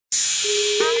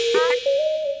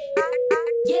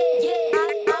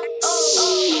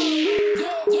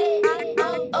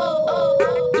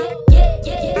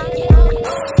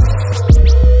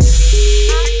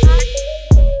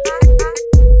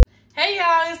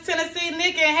it's Tennessee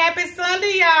Nikki, and happy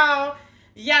Sunday, y'all.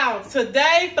 Y'all,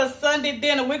 today for Sunday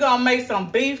dinner, we're going to make some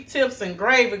beef tips and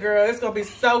gravy, girl. It's going to be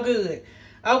so good.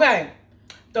 Okay,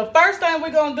 the first thing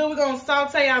we're going to do, we're going to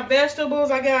saute our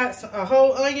vegetables. I got a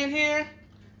whole onion here.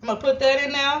 I'm going to put that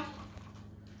in now.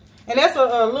 And that's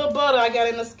a little butter I got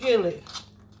in the skillet.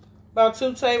 About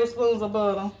 2 tablespoons of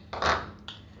butter.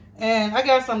 And I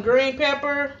got some green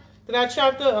pepper that I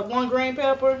chopped up. 1 green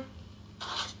pepper.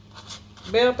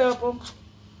 Bell pepper.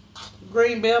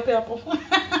 Green bell pepper.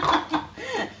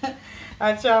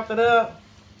 I chopped it up.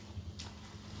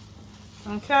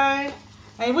 Okay.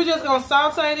 And we're just going to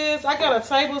saute this. I got a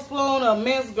tablespoon of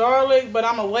minced garlic, but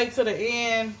I'm going to wait till the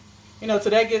end, you know,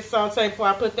 till that gets sauteed before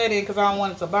I put that in because I don't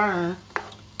want it to burn.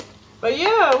 But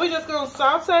yeah, we're just going to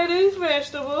saute these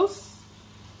vegetables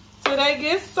till they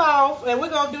get soft. And we're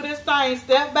going to do this thing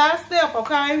step by step,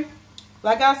 okay?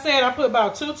 Like I said, I put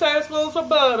about 2 tablespoons of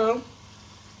butter.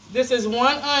 This is 1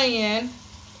 onion,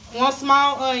 1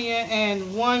 small onion,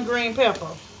 and 1 green pepper.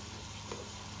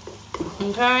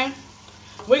 Okay?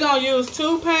 We're going to use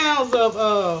 2 pounds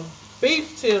of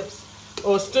beef tips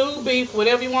or stewed beef,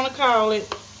 whatever you want to call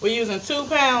it. We're using 2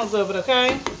 pounds of it,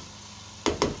 okay?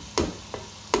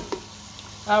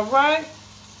 All right.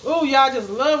 Ooh, y'all just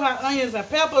love how onions and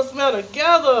peppers smell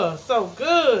together. So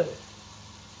good.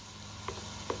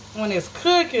 When it's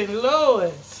cooking,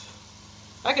 Lord.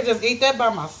 I could just eat that by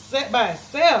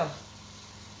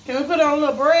itself. Can we put on a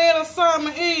little bread or something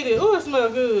and eat it? Ooh, it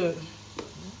smells good.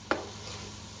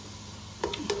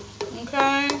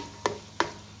 Okay.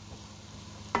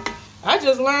 I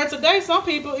just learned today some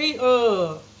people eat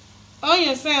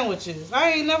onion sandwiches.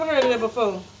 I ain't never heard of that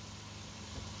before.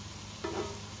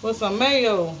 With some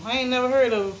mayo. I ain't never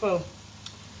heard of it before.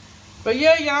 But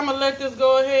yeah, y'all, I'm going to let this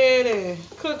go ahead and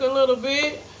cook a little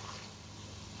bit.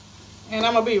 And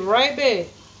I'm going to be right back.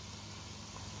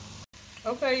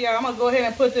 Okay, y'all, I'm going to go ahead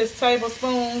and put this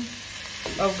tablespoon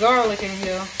of garlic in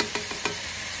here.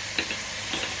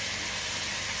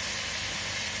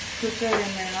 Put that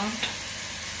in there.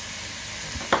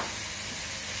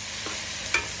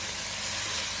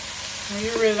 And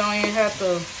you really don't even have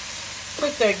to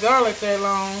cook that garlic that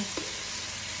long.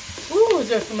 Ooh, it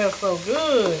just smells so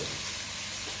good.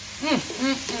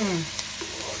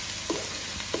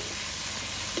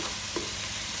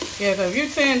 Yeah, so if you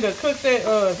tend to cook that,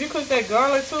 if you cook that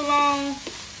garlic too long,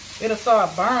 it'll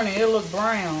start burning. It'll look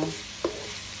brown.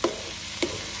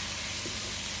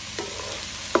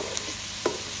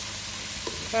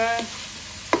 Okay.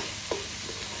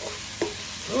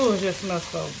 Ooh, it just smells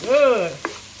so good.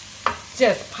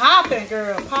 Just popping,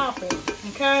 girl, popping.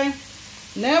 Okay.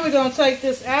 Now we're gonna take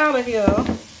this out of here,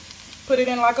 put it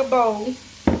in like a bowl.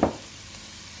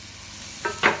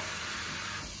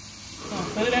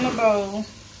 Put it in a bowl.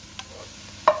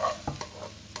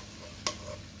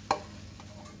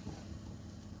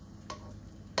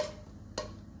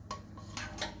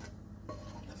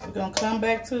 We're gonna come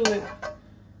back to it.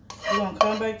 We're gonna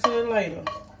come back to it later.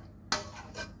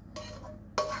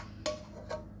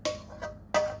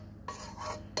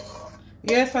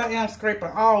 Yes, I am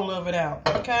scraping all of it out,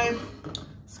 okay?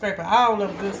 Scraping all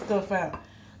of the good stuff out.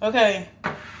 Okay,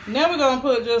 now we're gonna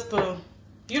put just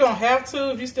you don't have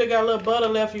to. If you still got a little butter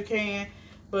left, you can.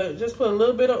 But just put a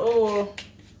little bit of oil.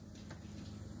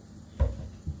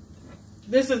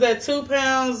 This is that 2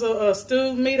 pounds of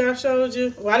stewed meat I showed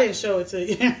you. Well, I didn't show it to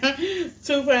you.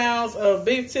 2 pounds of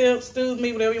beef tips, stewed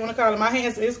meat, whatever you want to call it. My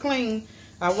hands is clean.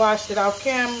 I washed it off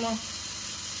camera.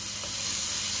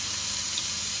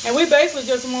 And we basically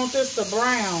just want this to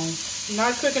brown.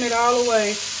 Not cooking it all the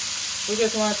way. We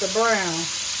just want it to brown.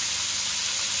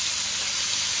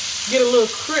 Get a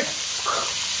little crisp.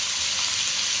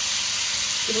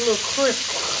 Get a little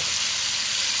crisp.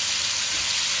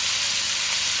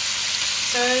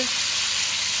 Okay.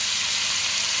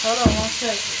 Hold on 1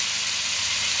 second.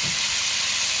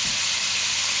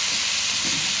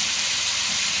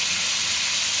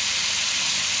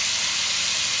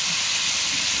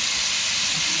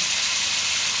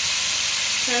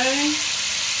 Okay.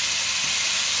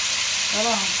 Hold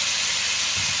on.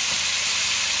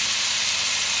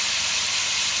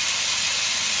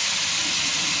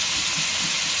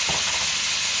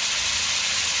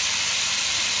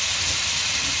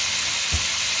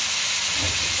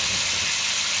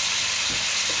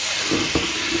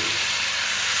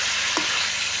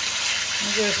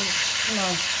 Just, you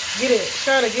know,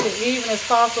 try to get it even as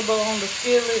possible on the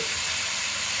skillet.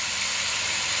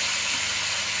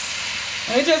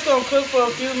 And it's just gonna cook for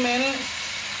a few minutes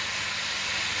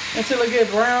until it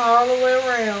gets brown all the way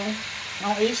around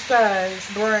on each side. It's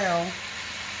brown.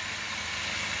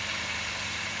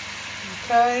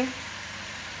 Okay.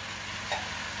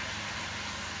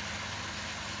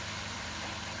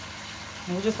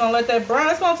 And we're just gonna let that brown.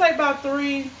 It's gonna take about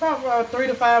probably about 3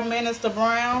 to 5 minutes to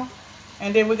brown.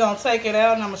 And then we're gonna take it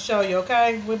out and I'm gonna show you,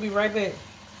 okay? We'll be right back.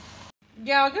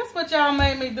 Y'all, guess what y'all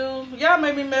made me do? Y'all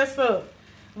made me mess up.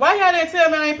 Why y'all didn't tell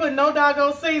me I ain't put no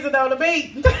doggone season on the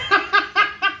meat?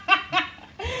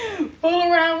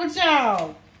 Fool around with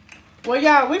y'all. Well,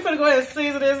 y'all, we finna go ahead and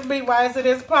season this meat while it's in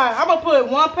this pot. I'm gonna put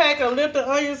 1 pack of lipton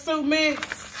onion soup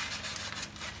mix.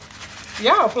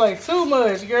 Y'all play too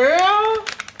much, girl.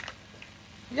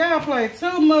 Y'all play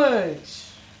too much.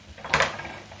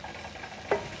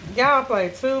 Y'all play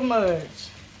too much.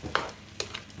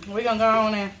 We're gonna go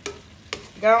on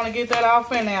and get that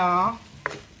off in there.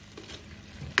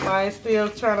 While it's still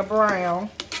trying to brown.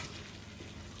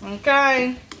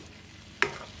 Okay.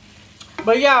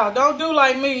 But y'all, don't do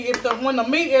like me. When the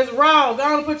meat is raw, go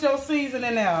on and put your seasoning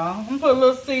in there. I'm gonna put a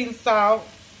little seasoned salt.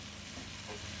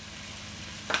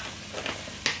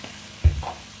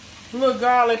 A little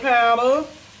garlic powder.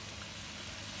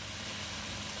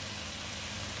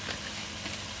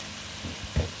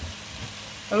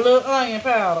 A little onion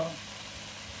powder.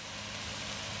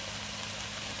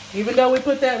 Even though we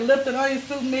put that lipton onion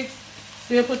soup mix,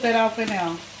 still put that off in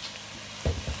there.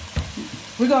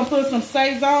 We're going to put some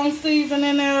Sazon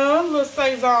seasoning in there. A little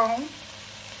Sazon.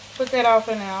 Put that off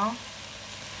in there.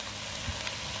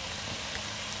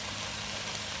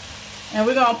 And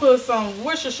we're going to put some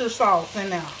Woreshire Sauce in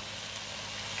there.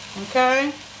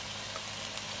 Okay?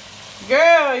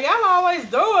 Girl, y'all always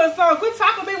doing something. Quit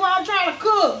talking to me while I'm trying to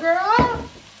cook, girl.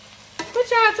 Quit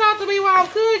trying to talk to me while I'm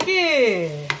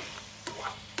cooking.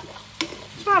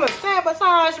 Trying to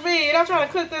sabotage me and I'm trying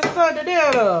to cook this Sunday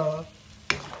dinner.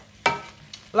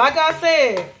 Like I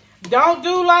said, don't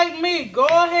do like me. Go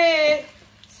ahead,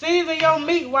 season your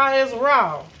meat while it's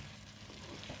raw.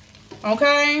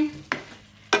 Okay?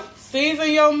 Season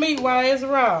your meat while it's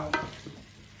raw.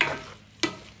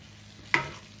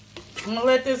 I'm gonna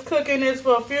let this cook in this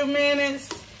for a few minutes.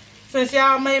 Since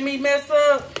y'all made me mess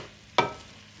up.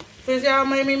 I'm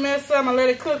gonna let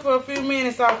it cook for a few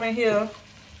minutes off in here.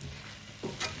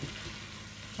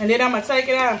 And then I'm going to take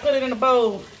it out and put it in a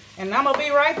bowl. And I'm going to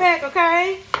be right back,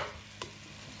 okay?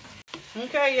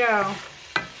 Okay, y'all.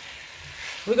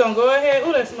 We're going to go ahead.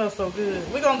 Ooh, that smells so good.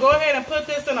 We're going to go ahead and put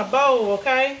this in a bowl,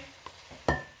 okay?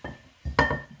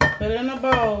 Put it in a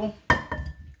bowl.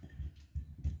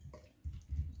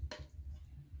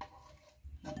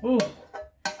 Ooh,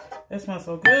 that smells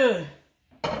so good.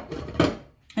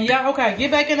 And y'all, okay,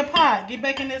 get back in the pot. Get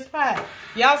back in this pot.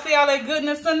 Y'all see all that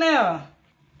goodness in there?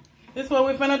 This is what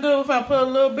we're finna do. We're finna put a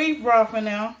little beef broth in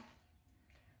there.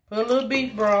 Put a little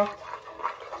beef broth.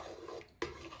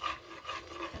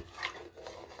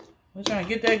 We're trying to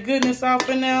get that goodness off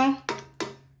in there.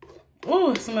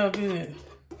 Ooh, it smells good.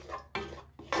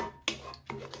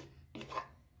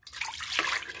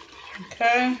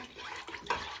 Okay.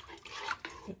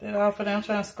 Get that off of there. I'm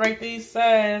trying to scrape these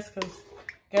sides because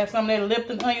got some of that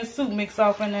lipton onion soup mix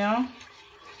off in there.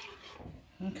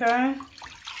 Okay.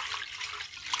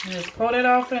 Just pour it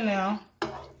off in there.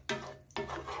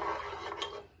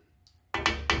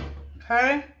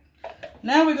 Okay.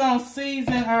 Now we're gonna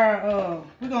season our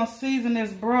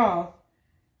this broth.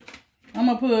 I'm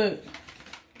gonna put,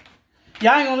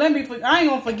 y'all ain't gonna let me, I ain't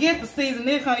gonna forget to season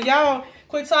this, honey. Y'all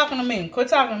quit talking to me. Quit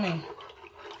talking to me.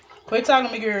 Quit talking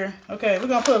to me, girl. Okay, we're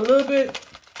gonna put a little bit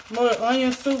more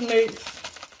onion soup mix.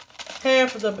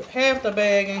 Half the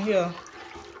bag in here.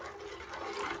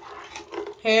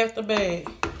 Half the bag.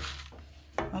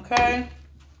 Okay.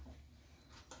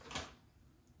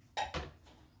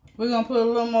 We're gonna put a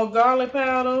little more garlic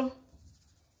powder.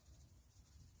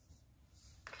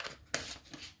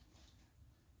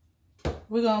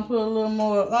 We're gonna put a little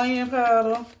more onion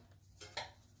powder.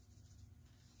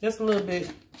 Just a little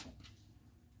bit.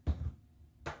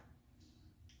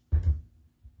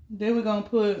 Then we're gonna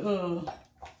put hold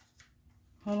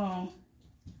on.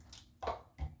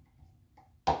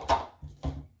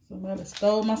 Somebody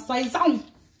stole my Sazon.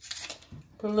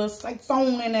 Put a little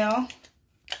Sazon in there.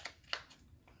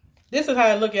 This is how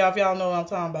it look, y'all, if y'all know what I'm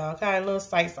talking about. Okay, a little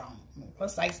Sazon. A little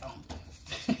Sazon.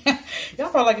 Y'all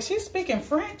probably like, is she speaking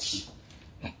French?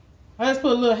 I just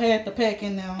put a little half the pack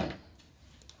in there.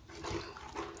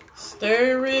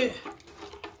 Stir it.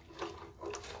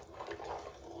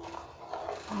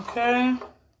 Okay.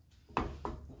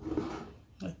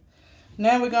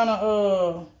 Now we're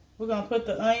gonna put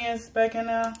the onions back in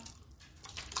there.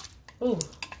 Ooh.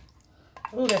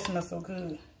 Ooh, that smells so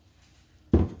good.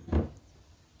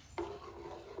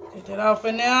 Get that off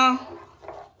in there.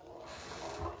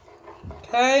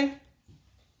 Okay.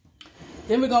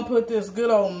 Then we're gonna put this good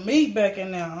old meat back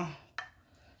in there.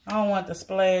 I don't want the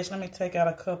splash. Let me take out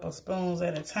a couple spoons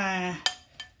at a time.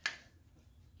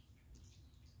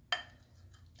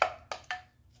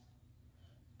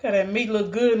 Got that meat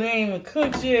look good and it ain't even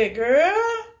cooked yet, girl.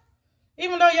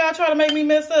 Even though y'all try to make me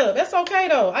mess up. That's okay,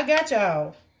 though. I got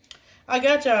y'all. I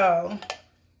got y'all.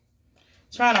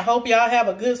 Trying to hope y'all have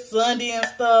a good Sunday and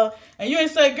stuff. And you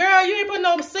ain't say, girl, you ain't put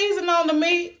no seasoning on the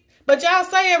meat. But y'all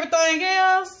say everything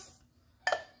else.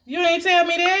 You ain't tell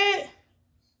me that.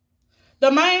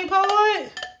 The main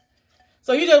part.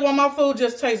 So you just want my food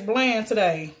just taste bland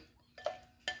today.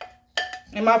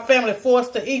 And my family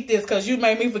forced to eat this because you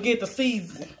made me forget the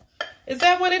season. Is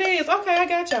that what it is? Okay, I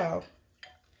got y'all.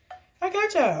 I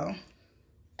got y'all.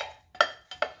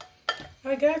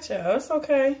 I got y'all. It's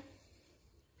okay.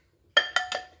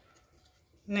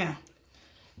 Now,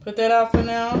 put that out for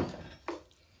now.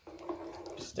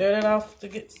 Stir that off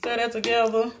to stir that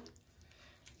together.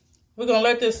 We're gonna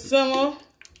let this simmer.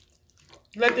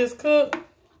 Let this cook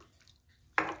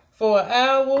for an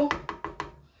hour.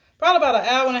 Probably about an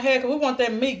hour and a half, because we want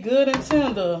that meat good and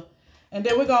tender. And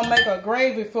then we're going to make a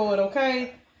gravy for it,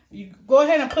 okay? You go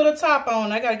ahead and put a top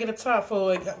on it. I got to get a top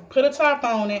for it. Put a top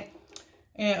on it.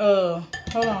 And,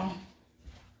 hold on.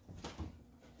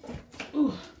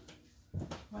 Ooh.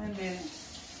 Wait a minute.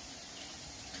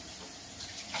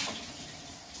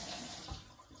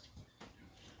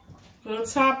 Put a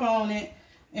top on it.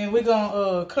 And we're going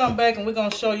to come back and we're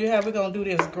going to show you how we're going to do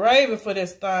this gravy for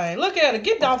this thing. Look at it.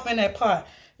 Get off in that pot.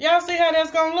 Y'all see how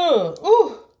that's gonna look?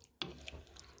 Ooh.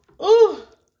 Ooh.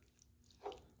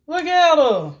 Look at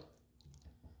her.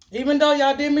 Even though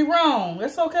y'all did me wrong,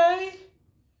 it's okay.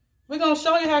 We're gonna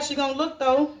show you how she gonna look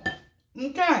though.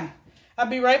 Okay. I'll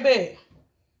be right back.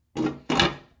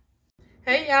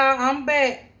 Hey y'all, I'm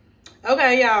back.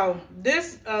 Okay, y'all.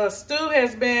 This stew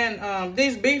has been,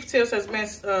 these beef tips has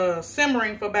been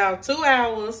simmering for about 2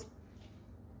 hours.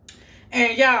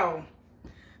 And y'all,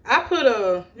 I put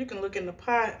you can look in the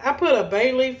pot. I put a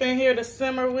bay leaf in here to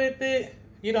simmer with it.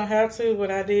 You don't have to, but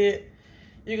I did.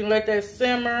 You can let that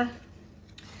simmer.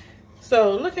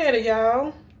 So look at it,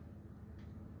 y'all.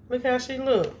 Look how she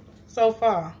look so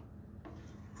far.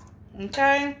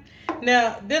 Okay.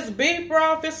 Now, this beef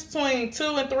broth is between 2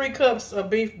 and 3 cups of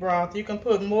beef broth. You can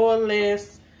put more or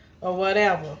less or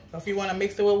whatever. If you want to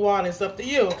mix it with water, it's up to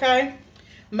you, okay?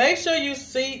 Make sure you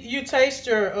taste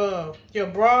your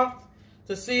broth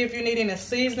to see if you need any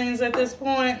seasonings at this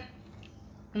point.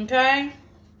 Okay?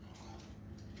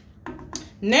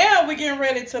 Now we're getting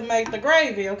ready to make the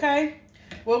gravy, okay?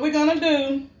 What we're gonna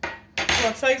do, we're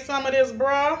gonna take some of this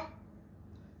broth,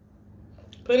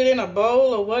 put it in a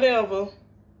bowl or whatever.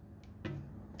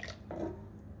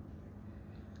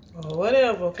 Or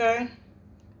whatever, okay?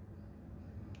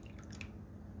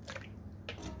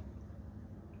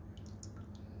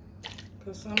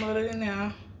 Put some of it in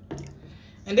there.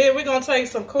 And then we're going to take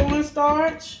some corn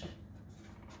starch.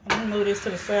 Let me move this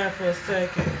to the side for a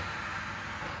second.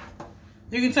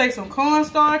 You can take some corn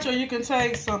starch or you can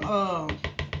take some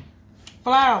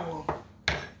flour.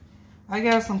 I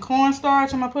got some corn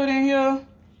starch I'm going to put in here.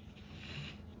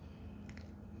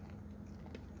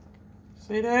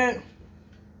 See that?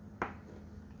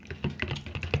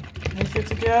 Mix it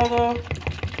together.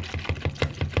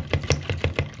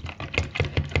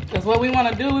 Because what we want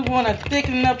to do, we want to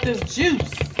thicken up this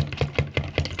juice.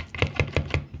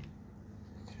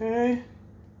 Okay.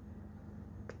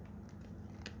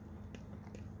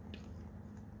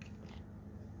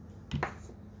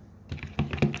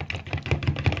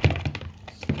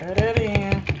 Stir that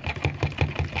in.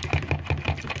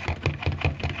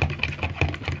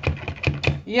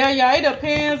 Yeah, y'all, it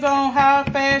depends on how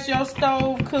fast your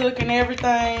stove cook and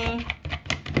everything.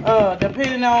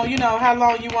 Depending on, you know, how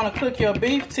long you want to cook your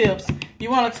beef tips.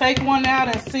 You want to take one out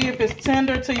and see if it's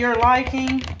tender to your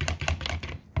liking.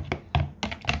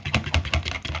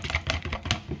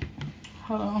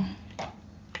 Hold on.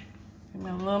 Give me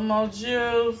a little more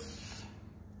juice.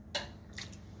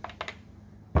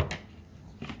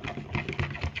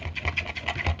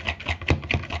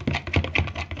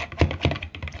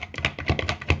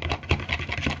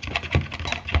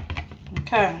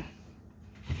 Okay.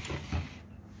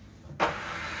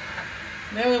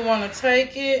 Then we want to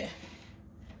take it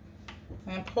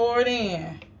and pour it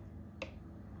in.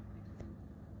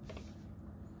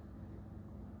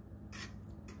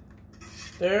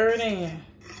 Stir it in.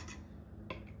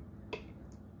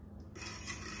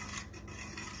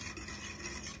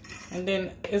 And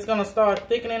then it's going to start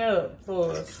thickening up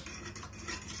for us.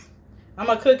 I'm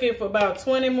going to cook it for about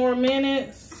 20 more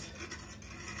minutes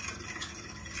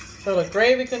so the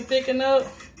gravy can thicken up.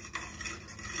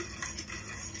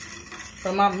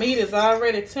 So my meat is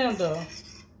already tender.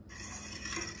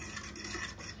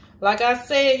 Like I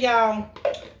said, y'all,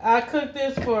 I cooked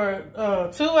this for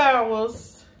 2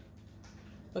 hours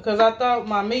because I thought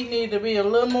my meat needed to be a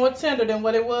little more tender than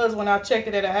what it was when I checked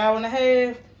it at 1.5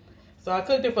 hours. So I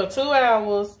cooked it for 2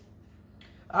 hours.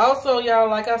 Also, y'all,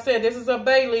 like I said, this is a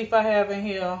bay leaf I have in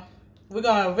here. We're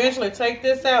going to eventually take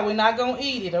this out. We're not going to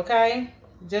eat it, okay?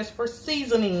 Just for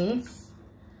seasonings.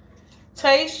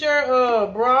 Taste your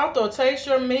broth or taste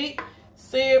your meat.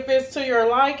 See if it's to your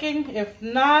liking. If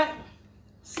not,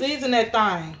 season that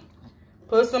thing.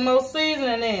 Put some more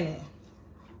seasoning in it.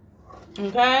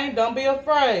 Okay? Don't be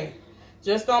afraid.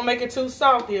 Just don't make it too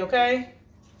salty, okay?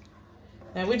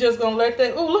 And we just gonna let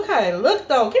that. Oh, look how it look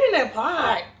though. Get in that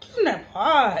pot. Get in that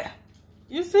pot.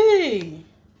 You see?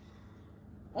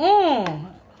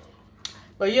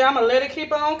 But yeah, I'm gonna let it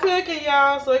keep on cooking,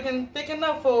 y'all, so it can thicken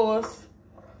up for us.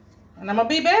 And I'm gonna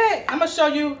be back. I'm gonna show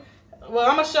you. Well,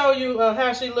 I'm gonna show you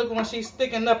how she look when she's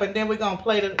thickening up, and then we're gonna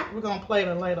plate it. We're gonna plate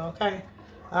her later, okay?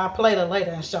 I'll plate her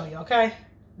later and show you, okay?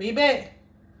 Be back.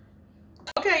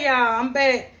 Okay, y'all, I'm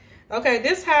back. Okay,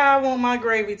 this how I want my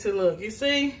gravy to look. You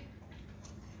see?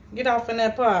 Get off in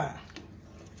that pot.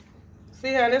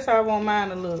 See how this how I want mine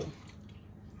to look.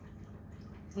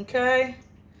 Okay?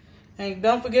 And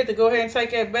don't forget to go ahead and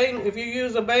take that bay leaf. If you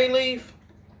use a bay leaf,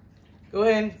 go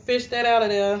ahead and fish that out of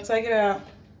there. Take it out.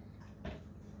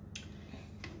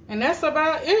 And that's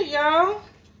about it, y'all.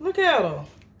 Look at her.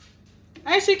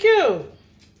 Ain't she cute?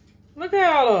 Look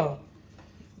at her.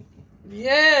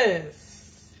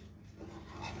 Yes.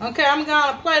 Okay, I'm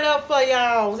gonna plate up for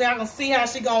y'all so y'all can see how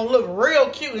she gonna look real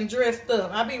cute and dressed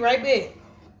up. I'll be right back.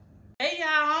 Hey y'all,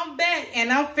 I'm back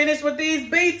and I'm finished with these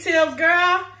beef tips,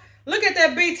 girl. Look at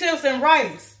that beef tips and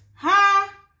rice. Huh?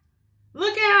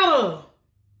 Look at her.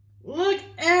 Look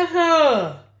at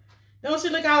her. Don't she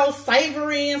look all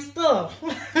savory and stuff?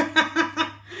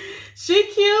 She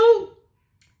cute.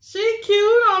 She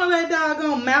cute on that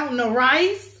doggone mountain of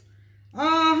rice.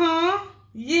 Uh-huh.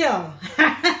 Yeah.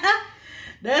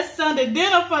 That's Sunday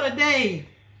dinner for the day.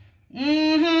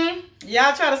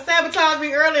 Y'all try to sabotage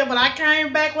me earlier, but I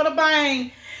came back with a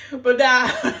bang. But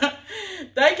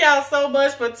thank y'all so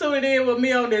much for tuning in with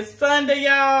me on this Sunday,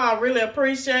 y'all. I really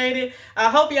appreciate it. I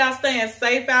hope y'all staying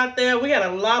safe out there. We had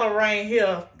a lot of rain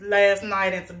here last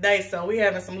night and today, so we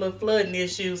having some little flooding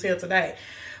issues here today.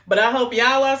 But I hope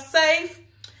y'all are safe.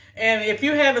 And if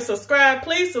you haven't subscribed,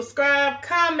 please subscribe,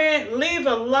 comment, leave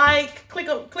a like, click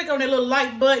on that little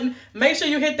like button. Make sure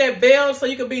you hit that bell so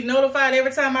you can be notified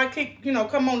every time I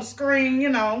come on the screen,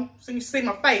 so you see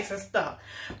my face and stuff.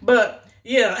 But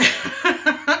yeah,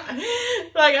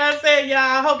 like I said, y'all,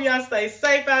 I hope y'all stay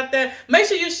safe out there. Make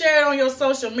sure you share it on your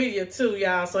social media too,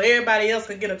 y'all, so everybody else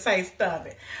can get a taste of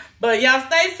it. But y'all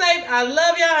stay safe. I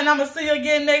love y'all, and I'm going to see you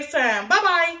again next time.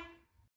 Bye-bye.